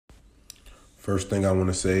First thing I want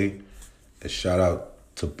to say is shout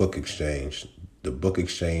out to Book Exchange. The Book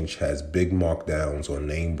Exchange has big markdowns on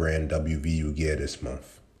name brand WVU gear this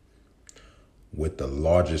month, with the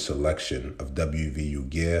largest selection of WVU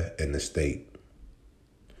gear in the state.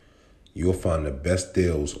 You'll find the best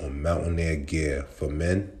deals on mountaineer gear for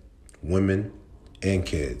men, women, and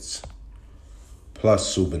kids,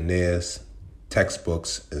 plus souvenirs,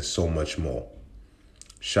 textbooks, and so much more.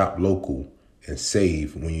 Shop local and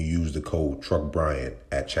save when you use the code TruckBryant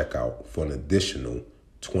at checkout for an additional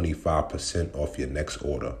 25% off your next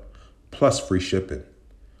order, plus free shipping.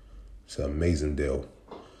 It's an amazing deal.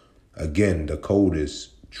 Again, the code is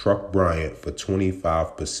TruckBryant for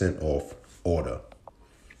 25% off order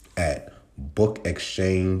at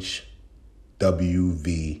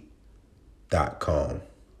bookexchangewv.com.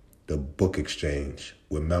 The Book Exchange,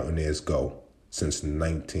 where mountaineers go since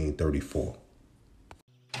 1934.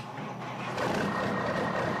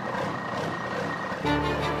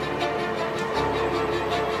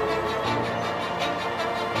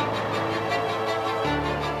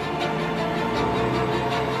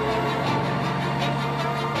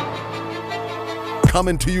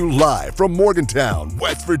 Coming to you live from Morgantown,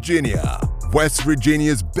 West Virginia. West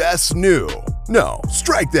Virginia's best new, no,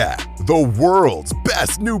 strike that, the world's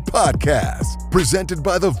best new podcast. Presented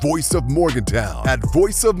by the voice of Morgantown at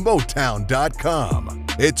voiceofmotown.com.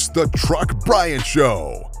 It's the Truck Bryant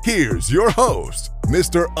Show. Here's your host,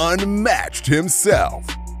 Mr. Unmatched himself,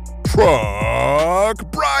 Truck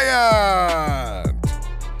Bryant.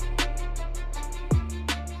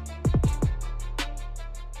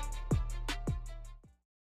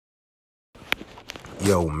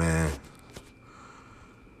 Yo, man,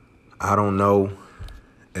 I don't know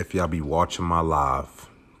if y'all be watching my live,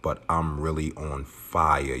 but I'm really on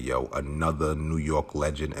fire, yo. Another New York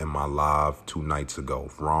legend in my live 2 nights ago.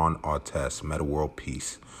 Ron Artest, Meta World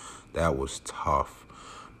Peace. That was tough.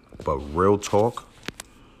 But real talk,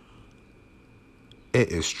 it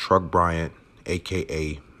is Truck Bryant,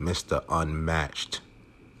 a.k.a. Mr. Unmatched.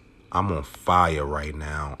 I'm on fire right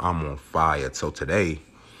now. I'm on fire. So today,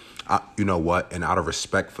 you know what? And out of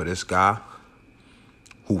respect for this guy,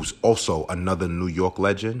 who's also another New York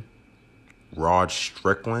legend, Rod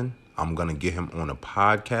Strickland, I'm going to get him on a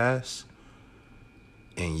podcast.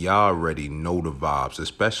 And y'all already know the vibes,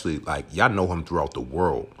 especially, like, y'all know him throughout the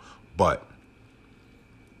world. But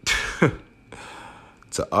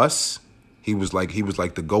to us, he was like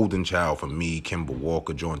the golden child for me, Kimball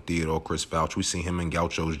Walker, Jordan Theodore, Chris Fouch. We seen him in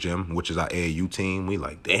Gaucho's gym, which is our AAU team. We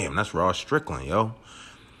like, damn, that's Rod Strickland, yo.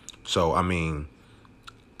 So, I mean,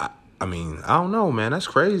 I don't know, man. That's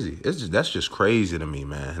crazy. That's just crazy to me,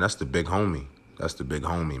 man. That's the big homie. That's the big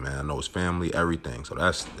homie, man. I know his family, everything. So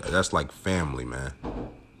that's like family, man.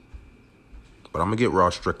 But I'm going to get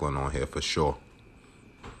Rod Strickland on here for sure.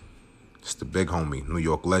 It's the big homie, New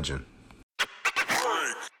York legend.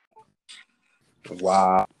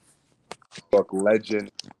 Wow. New York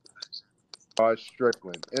legend, Rod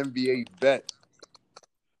Strickland, NBA vet.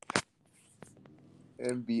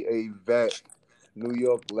 NBA vet, New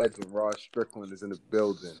York legend Rod Strickland is in the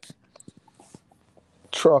building.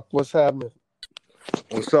 Truck, what's happening?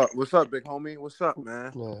 What's up? What's up, big homie? What's up,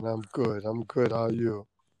 man? Man, I'm good. How are you?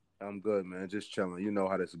 I'm good, man. Just chilling. You know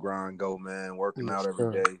how this grind go, man. Working Yes, out every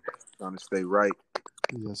sir. day, trying to stay right.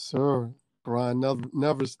 Yes, sir. Grind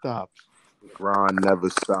never stops. Grind never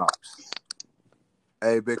stops.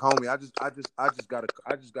 Hey, big homie, I just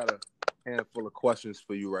got a handful of questions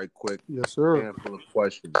for you, right quick. Yes, sir. Handful of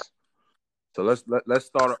questions. So let's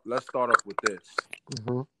start up with this.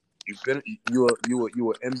 Mm-hmm. You an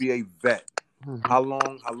NBA vet. Mm-hmm. How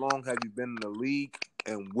long have you been in the league,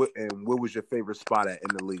 and where was your favorite spot at in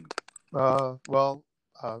the league? Well,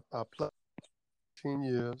 I played 10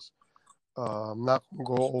 years. I'm not gonna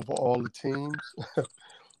go over all the teams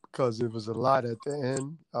because it was a lot at the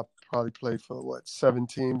end. I probably played for 7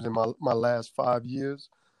 teams in my last 5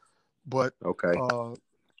 years. But Okay.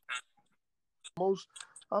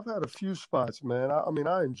 I've had a few spots, man.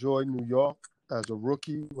 I enjoyed New York as a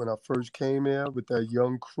rookie when I first came here with that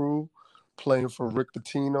young crew, playing for Rick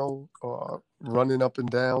Pitino, running up and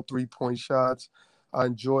down 3-point shots. I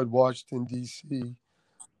enjoyed Washington, D.C.,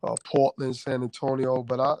 Portland, San Antonio,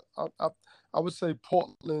 but I would say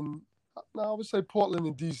Portland. No, I would say Portland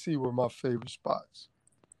and D.C. were my favorite spots.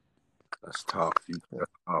 That's tough.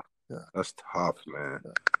 That's tough. Yeah. That's tough, man.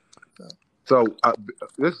 Yeah. So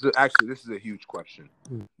this is a huge question.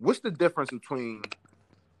 What's the difference between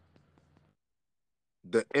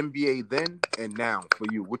the NBA then and now for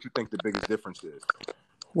you? What you think the biggest difference is?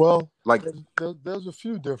 Well, like there's a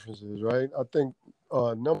few differences, right? I think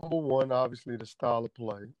number one, obviously, the style of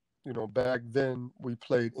play. back then we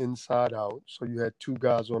played inside out, so you had two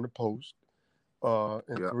guys on the post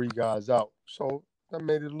and Yeah. three guys out. So that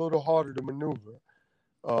made it a little harder to maneuver.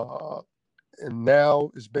 And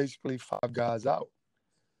now it's basically five guys out.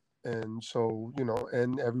 And so,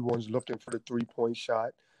 and everyone's looking for the 3-point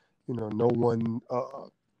shot. No one,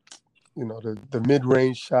 the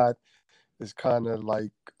mid-range shot is kind of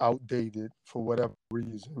like outdated for whatever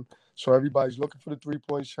reason. So everybody's looking for the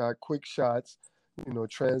 3-point shot, quick shots,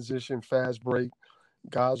 transition, fast break.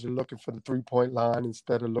 Guys are looking for the 3-point line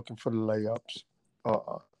instead of looking for the layups.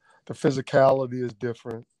 The physicality is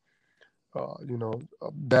different.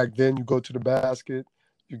 Back then you go to the basket,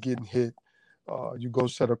 you're getting hit. You go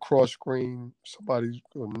set a cross screen, somebody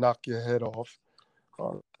will knock your head off.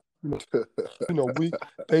 We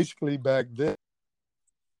basically back then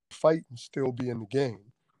fight and still be in the game.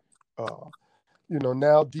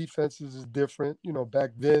 Now defenses is different.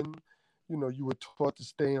 Back then, you were taught to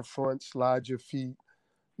stay in front, slide your feet.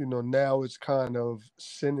 Now it's kind of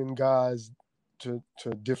sending guys to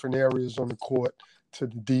different areas on the court to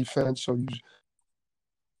the defense. So you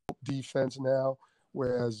defense now,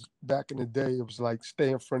 whereas back in the day it was like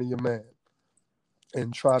stay in front of your man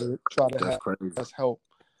and try to That's have crazy. us help.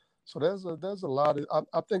 So there's a lot of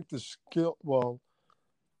I think the skill. Well,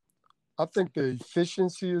 I think the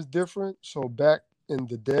efficiency is different. So back in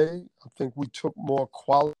the day, I think we took more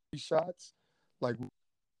quality shots, like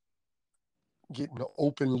getting the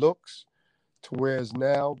open looks. To whereas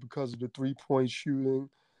now, because of the 3-point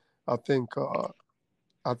shooting, I think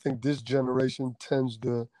this generation tends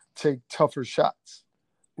to take tougher shots.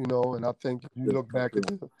 And I think if you look back at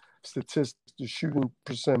the statistics, the shooting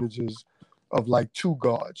percentages of like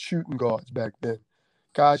shooting guards back then,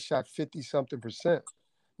 guys shot 50-something%.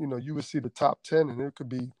 You would see the top 10, and there could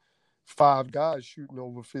be 5 guys shooting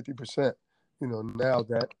over 50%. Now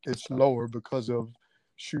that it's lower because of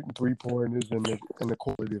shooting 3-pointers and the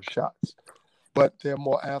quality of shots. But they're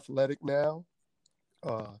more athletic now,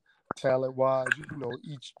 talent-wise.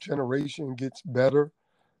 Each generation gets better.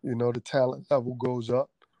 The talent level goes up.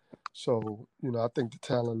 So, I think the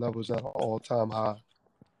talent level is at an all-time high.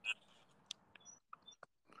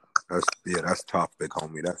 That's tough, big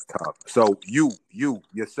homie. That's tough. So you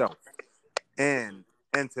yourself, and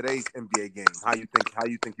in today's NBA game, how you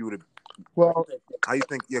think you would have? Well, how you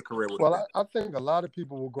think your career would have been? I think a lot of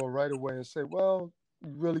people will go right away and say, well,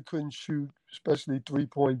 you really couldn't shoot, especially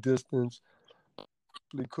 3-point distance.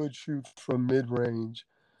 You could shoot from mid-range.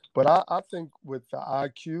 But I think with the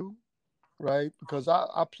IQ, right, because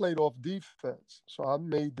I played off defense. So I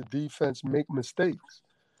made the defense make mistakes.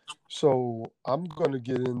 So I'm going to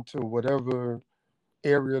get into whatever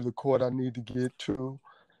area of the court I need to get to.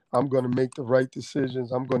 I'm going to make the right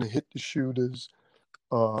decisions. I'm going to hit the shooters.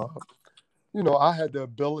 I had the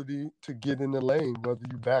ability to get in the lane, whether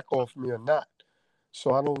you back off me or not.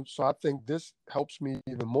 So I think this helps me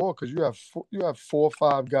even more because you have 4 or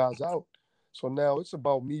 5 guys out. So now it's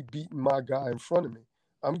about me beating my guy in front of me.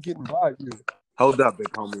 I'm getting by you. Hold up, big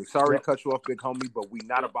homie. Sorry to cut you off, big homie, but we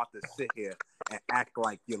not about to sit here and act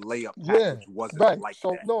like your layup package wasn't right. like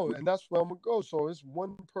so, that. No, and that's where I'm gonna go. So it's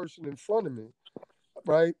one person in front of me,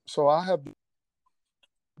 right? So I have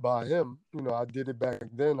by him. I did it back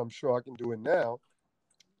then. I'm sure I can do it now.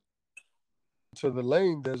 To the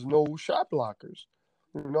lane, there's no shot blockers.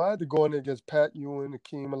 I had to go in there against Pat Ewing,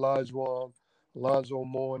 Akeem Olajuwon, Alonzo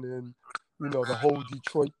Mourning, the whole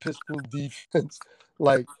Detroit Pistons defense.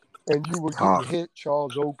 And you were getting hit,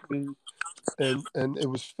 Charles Oakley, and it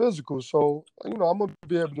was physical. So, I'm going to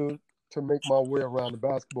be able to make my way around the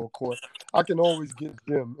basketball court. I can always get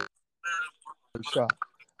Jim a shot.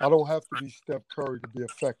 I don't have to be Steph Curry to be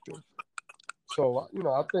effective. So,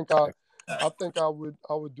 I think I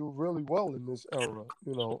would do really well in this era,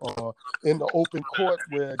 in the open court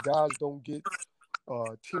where guys don't get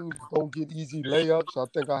teams don't get easy layups. I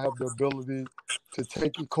think I have the ability to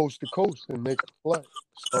take it coast to coast and make a play.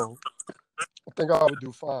 So I think I would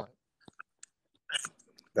do fine.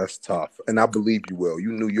 That's tough, and I believe you will.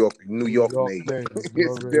 You New York made. It's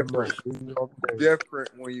different. Different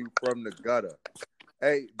when you from the gutter.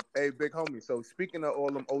 Hey, big homie. So speaking of all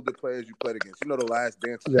them older players you played against, the Last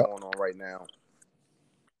Dance is going on right now.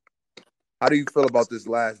 How do you feel about this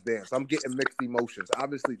Last Dance? I'm getting mixed emotions.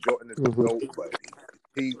 Obviously, Jordan is dope, but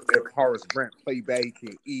if Horace Grant play bad, he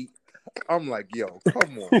can't eat. I'm like, yo,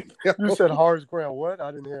 come on. Yo. You said Horace Grant what? I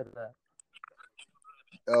didn't hear that.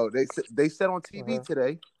 Oh, they said on TV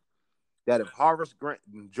today that if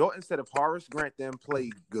Jordan said if Horace Grant didn't play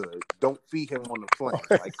good, don't feed him on the Flames.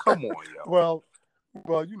 Like, come on, yo. Well,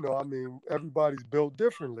 everybody's built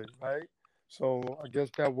differently, right? So I guess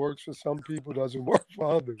that works for some people, doesn't work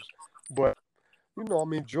for others. But I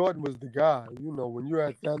mean, Jordan was the guy. When you're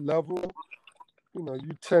at that level,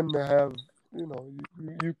 you tend to have,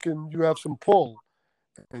 you have some pull,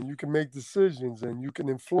 and you can make decisions, and you can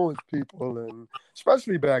influence people, and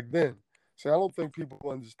especially back then. See, I don't think people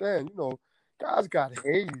understand. Guys got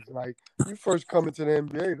hazed. Like, you first come into the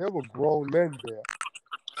NBA, there were grown men there,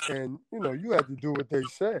 and you had to do what they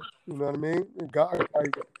said. You know what I mean? A guy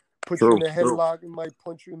might put you in a headlock and might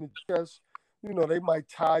punch you in the chest. They might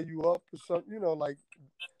tie you up or something. Like,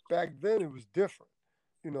 back then it was different.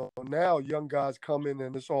 Now young guys come in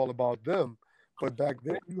and it's all about them. But back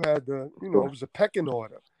then you had it was a pecking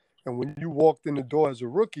order. And when you walked in the door as a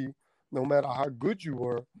rookie, no matter how good you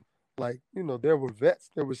were, like, there were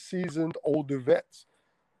vets, there were seasoned older vets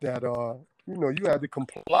that, you had to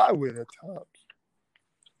comply with at times.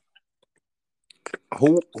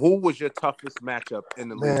 Who was your toughest matchup in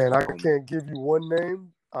the league? Man, I can't give you one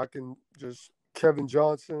name. I can just Kevin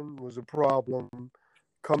Johnson was a problem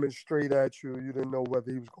coming straight at you. You didn't know whether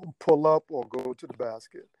he was going to pull up or go to the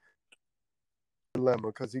basket. Dilemma,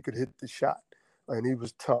 because he could hit the shot, and he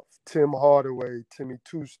was tough. Tim Hardaway, Timmy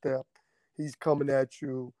Two-Step, he's coming at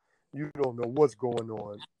you. You don't know what's going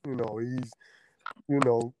on. He's,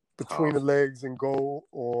 between the legs and go,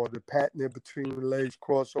 or the pattern in between the legs,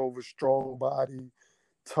 crossover, strong body,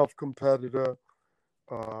 tough competitor.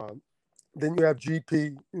 Then you have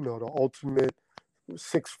GP, the ultimate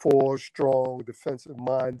 6'4", strong,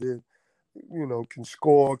 defensive-minded, can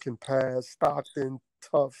score, can pass. Stockton,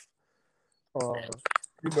 tough,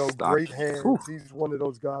 great hands. He's one of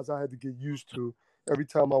those guys I had to get used to. Every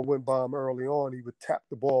time I went by him early on, he would tap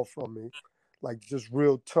the ball from me, like just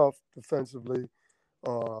real tough defensively.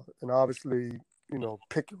 And obviously,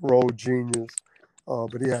 pick and roll genius.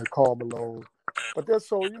 But he had Carmelo. But that's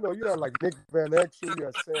so, you had like Nick Van Exel, you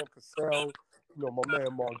had Sam Cassell, my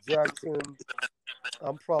man Mark Jackson.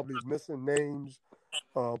 I'm probably missing names,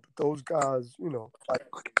 but those guys,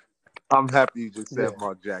 I'm happy you just said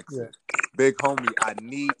Mark Jackson. Yeah. Big homie, I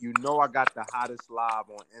got the hottest live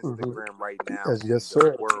on Instagram right now in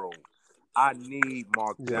the world. I need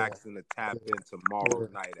Mark Jackson to tap in tomorrow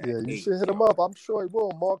night at 8. You should hit him up. I'm sure he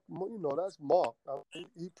will. Mark, that's Mark.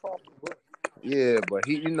 He probably will. Yeah, but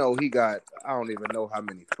he got, I don't even know how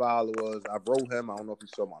many followers. I wrote him. I don't know if he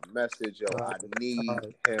saw my message. Yo, I need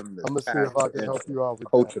him to I'm gonna see if I can help you out with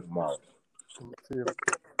coach that. tomorrow.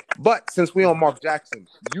 But since we on Mark Jackson,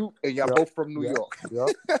 you and y'all both from New York. Yep.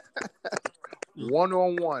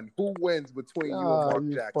 1-on-1, who wins between you and Mark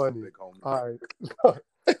Jackson, funny. big homie? All right.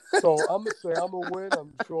 So I'm gonna say I'm gonna win.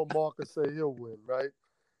 I'm sure Mark will say he'll win, right?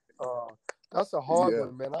 That's a hard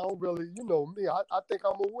one, man. I don't really, me. I think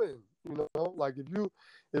I'm gonna win. Like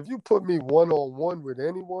if you put me 1-on-1 with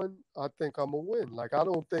anyone, I think I'm gonna win. Like, I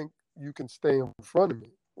don't think you can stay in front of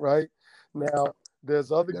me, right? Now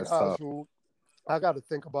there's other guys who I got to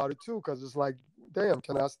think about it too, because it's like, damn,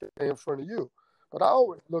 can I stay in front of you? But I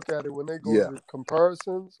always look at it when they go to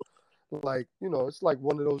comparisons, like, it's like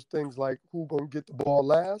one of those things like who gonna get the ball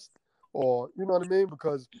last, or you know what I mean?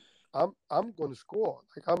 Because I'm gonna score.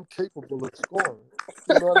 Like, I'm capable of scoring.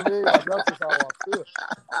 You know what I mean? Like, that's just how I feel.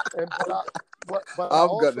 But I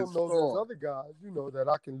also know there's other guys, that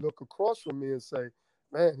I can look across from me and say,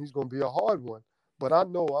 man, he's gonna be a hard one. But I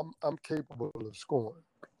know I'm capable of scoring.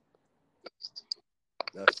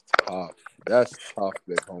 That's tough,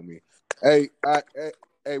 big homie. Hey,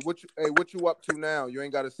 what you up to now? You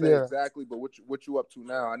ain't got to say exactly, but what you up to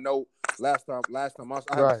now? I know last time I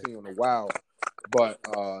haven't seen you in a while, but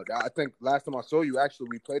I think last time I saw you, actually,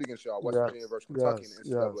 we played against y'all, West Virginia versus Kentucky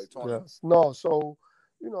in the NCAA tournament. Yes. No, so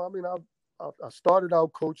I mean, I started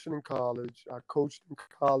out coaching in college. I coached in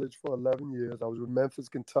college for 11 years. I was with Memphis,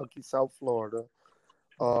 Kentucky, South Florida.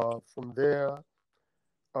 From there,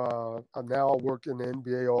 now I work in the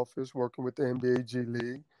NBA office, working with the NBA G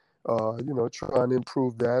League. Trying to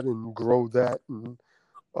improve that and grow that, and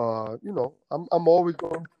I'm always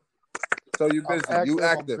going. So you're busy. You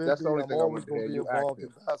active. That's the only thing I want to hear. You involved in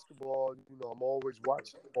basketball. I'm always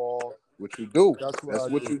watching ball. What you do? That's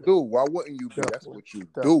what you do. Why wouldn't you be? That's what you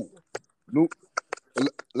do.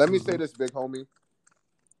 Let me say this, big homie.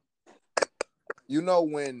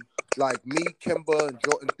 When, like, me, Kimba, and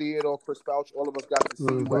Jordan Theodore, Chris Fouch, all of us got to see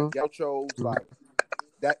you at Gaucho's, like,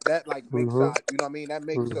 that like makes us, you know what I mean? That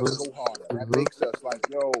makes us go harder. That makes us like,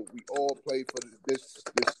 yo, we all play for this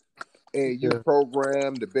AAU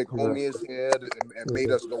program. The big homie is here and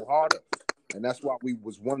made us go harder. And that's why we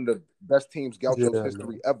was one of the best teams Gaucho's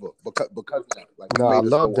history ever because of that. Like, we made us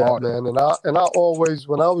go harder. Man. And I always,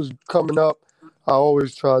 when I was coming up, I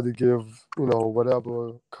always tried to give,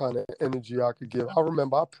 whatever kind of energy I could give. I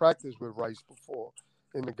remember I practiced with Rice before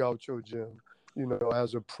in the Gaucho gym,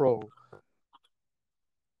 as a pro.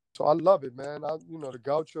 So I love it, man. The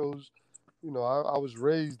Gauchos, I was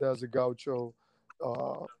raised as a Gaucho.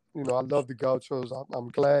 I love the Gauchos. I'm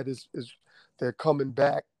glad they're coming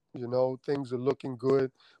back. Things are looking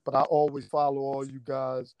good. But I always follow all you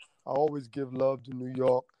guys. I always give love to New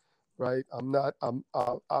York, right? I'm not.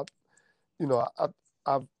 You know, I,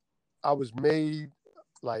 I, I was made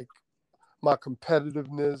like my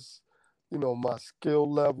competitiveness, my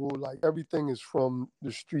skill level, like everything is from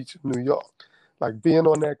the streets of New York. Like being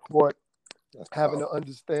on that court, having the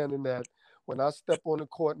understanding that when I step on the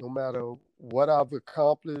court, no matter what I've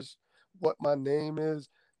accomplished, what my name is,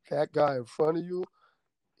 that guy in front of you,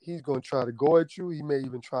 he's going to try to go at you. He may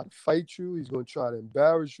even try to fight you. He's going to try to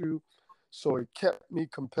embarrass you. So it kept me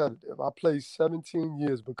competitive. I played 17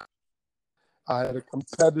 years because I had a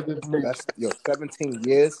competitive nature.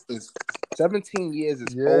 17 years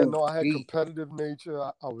is yeah, old. No, I had competitive nature.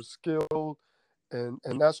 I was skilled, and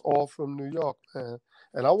that's all from New York, man.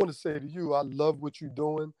 And I want to say to you, I love what you're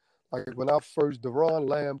doing. Like when I first, Deron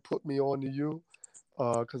Lamb put me on to you,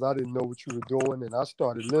 because I didn't know what you were doing, and I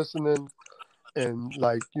started listening, and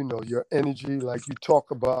like your energy, like you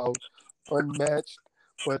talk about unmatched,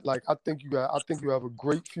 but like I think you have a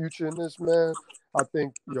great future in this, man. I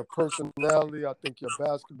think your personality, I think your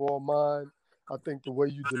basketball mind, I think the way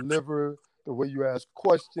you deliver, the way you ask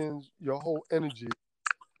questions, your whole energy,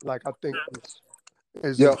 like I think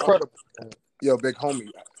is incredible, man. Yo, big homie,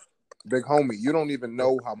 you don't even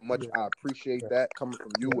know how much I appreciate that coming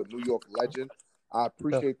from you, a New York legend. I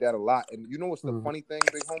appreciate that a lot. And you know what's the funny thing,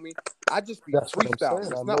 big homie? I just be freestyling.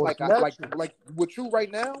 It's not like like with you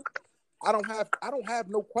right now. I don't have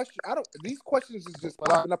no question. These questions is just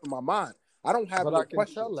popping up in my mind. I don't have no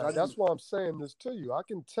questions. Tell that. That's why I'm saying this to you. I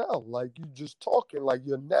can tell, like you just talking, like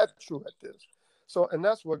you're natural at this. So, and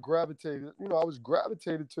that's what gravitated. I was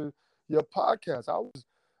gravitated to your podcast.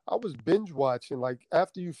 I was binge watching. Like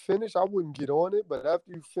after you finish, I wouldn't get on it, but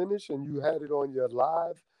after you finish and you had it on your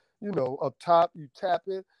live, up top, you tap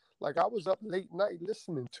it. Like I was up late night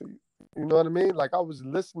listening to you. You know what I mean? Like I was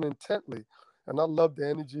listening intently, and I love the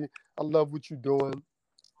energy. I love what you're doing.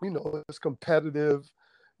 It's competitive.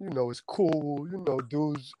 It's cool.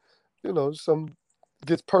 Dudes, some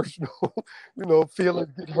gets personal.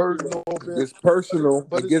 Feelings get hurt a little bit. It gets personal.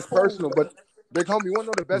 But it gets cool, personal. man. But big homie, you want to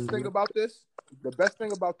know the best thing about this? The best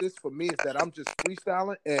thing about this for me is that I'm just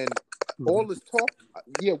freestyling and all this talk.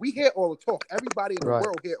 Yeah, we hear all the talk. Everybody in the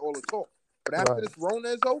world hear all the talk. But after this Rona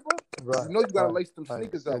is over, you know you gotta lace them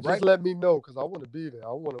sneakers up, right? Just let me know because I want to be there.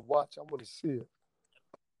 I want to watch. I want to see it.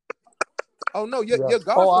 Oh no, your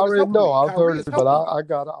I already know. I've heard it, but I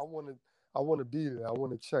want to be there. I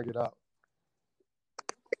want to check it out.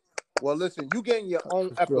 Well, listen, you getting your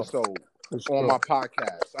own episode on my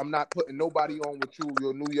podcast. I'm not putting nobody on with you.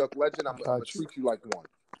 You're a New York legend. I'm gonna treat you like one.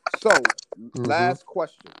 So, last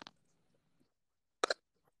question.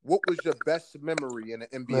 What was your best memory in the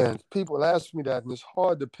NBA? Man, people ask me that, and it's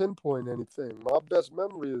hard to pinpoint anything. My best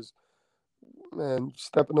memory is, man,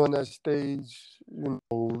 stepping on that stage, the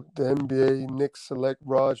NBA Knicks select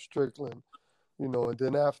Rod Strickland, and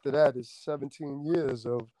then after that, it's 17 years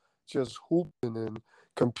of just hooping and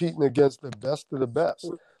competing against the best of the best.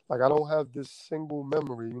 Like, I don't have this single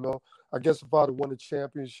memory, I guess if I'd have won a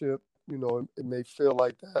championship, it may feel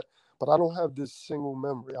like that, but I don't have this single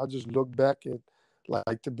memory. I just look back at,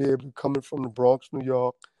 like, to be able to coming from the Bronx, New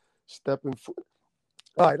York, stepping foot.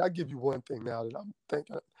 All right, I'll give you one thing now that I'm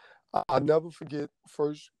thinking. I'll never forget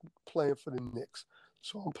first playing for the Knicks.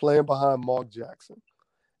 So I'm playing behind Mark Jackson.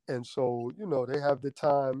 And so, they have the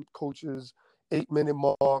time, coaches, 8-minute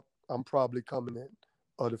mark, I'm probably coming in.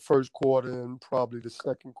 The first quarter and probably the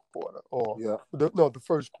second quarter. The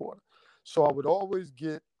first quarter. So I would always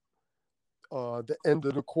get the end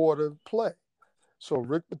of the quarter play. So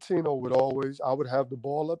Rick Pitino I would have the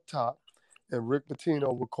ball up top, and Rick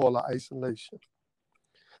Pitino would call an isolation.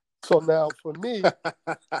 So now for me,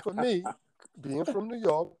 being from New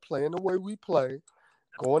York, playing the way we play,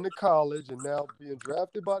 going to college, and now being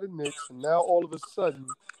drafted by the Knicks, and now all of a sudden,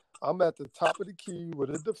 I'm at the top of the key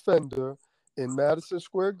with a defender in Madison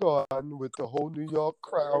Square Garden with the whole New York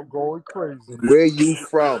crowd going crazy. Where you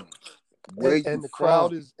from? And the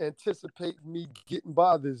crowd is anticipating me getting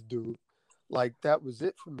by this dude. Like, that was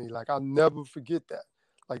it for me. Like, I'll never forget that.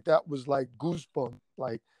 Like, that was like goosebumps.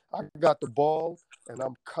 Like, I got the ball, and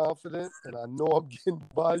I'm confident, and I know I'm getting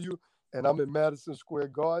by you, and I'm in Madison Square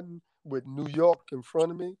Garden with New York in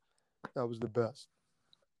front of me. That was the best.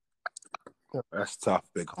 Yeah. That's tough,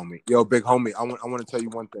 big homie. Yo, big homie, I want to tell you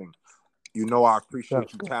one thing. I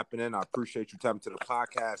appreciate you tapping in. I appreciate you tapping to the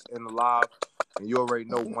podcast and the live. And you already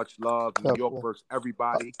know much love. New York versus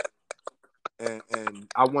everybody. And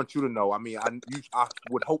I want you to know. I mean, I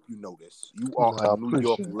would hope you know this. You are a New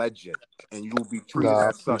York legend, and you will be treated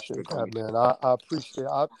as such. I appreciate that, man. I appreciate.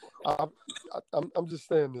 I'm just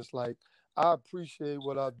saying this. Like, I appreciate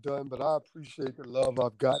what I've done, but I appreciate the love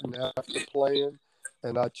I've gotten after playing,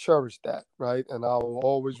 and I cherish that, right? And I will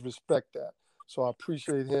always respect that. So I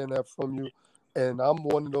appreciate hearing that from you. And I'm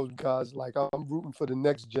one of those guys. Like, I'm rooting for the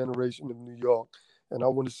next generation of New York, and I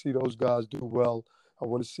want to see those guys do well. I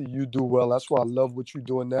want to see you do well. That's why I love what you're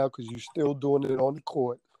doing now, because you're still doing it on the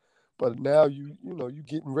court. But now you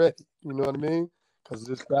getting ready. You know what I mean? Because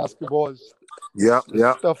this basketball is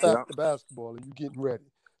stuff after basketball, and you getting ready.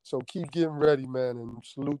 So keep getting ready, man, and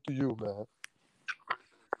salute to you, man.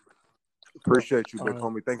 Appreciate you, big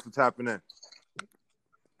homie. Thanks for tapping in.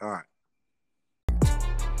 All right.